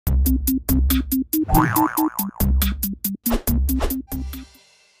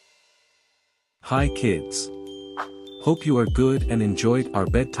Hi kids. Hope you are good and enjoyed our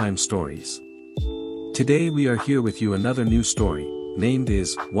bedtime stories. Today we are here with you another new story, named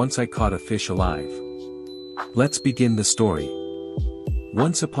is Once I Caught a Fish Alive. Let's begin the story.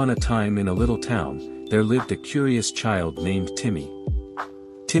 Once upon a time in a little town, there lived a curious child named Timmy.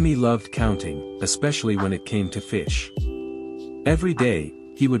 Timmy loved counting, especially when it came to fish. Every day,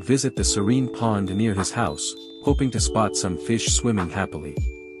 he would visit the serene pond near his house, hoping to spot some fish swimming happily.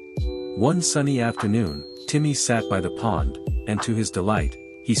 One sunny afternoon, Timmy sat by the pond, and to his delight,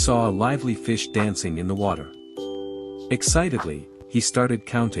 he saw a lively fish dancing in the water. Excitedly, he started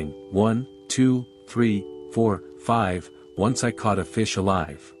counting, 1, 2, 3, 4, 5, once I caught a fish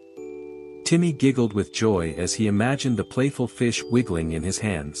alive. Timmy giggled with joy as he imagined the playful fish wiggling in his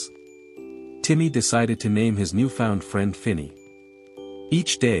hands. Timmy decided to name his newfound friend Finny.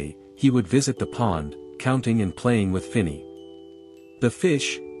 Each day, he would visit the pond, counting and playing with Finny. The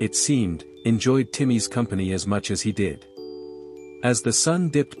fish, it seemed, enjoyed Timmy's company as much as he did. As the sun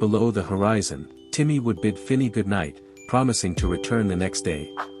dipped below the horizon, Timmy would bid Finny goodnight, promising to return the next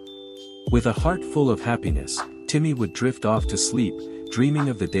day. With a heart full of happiness, Timmy would drift off to sleep, dreaming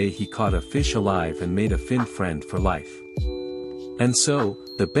of the day he caught a fish alive and made a Finn friend for life. And so,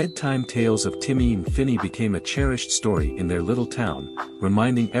 the bedtime tales of Timmy and Finny became a cherished story in their little town,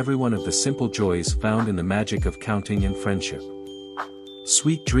 reminding everyone of the simple joys found in the magic of counting and friendship.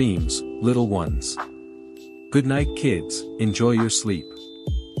 Sweet dreams, little ones. Good night kids, enjoy your sleep.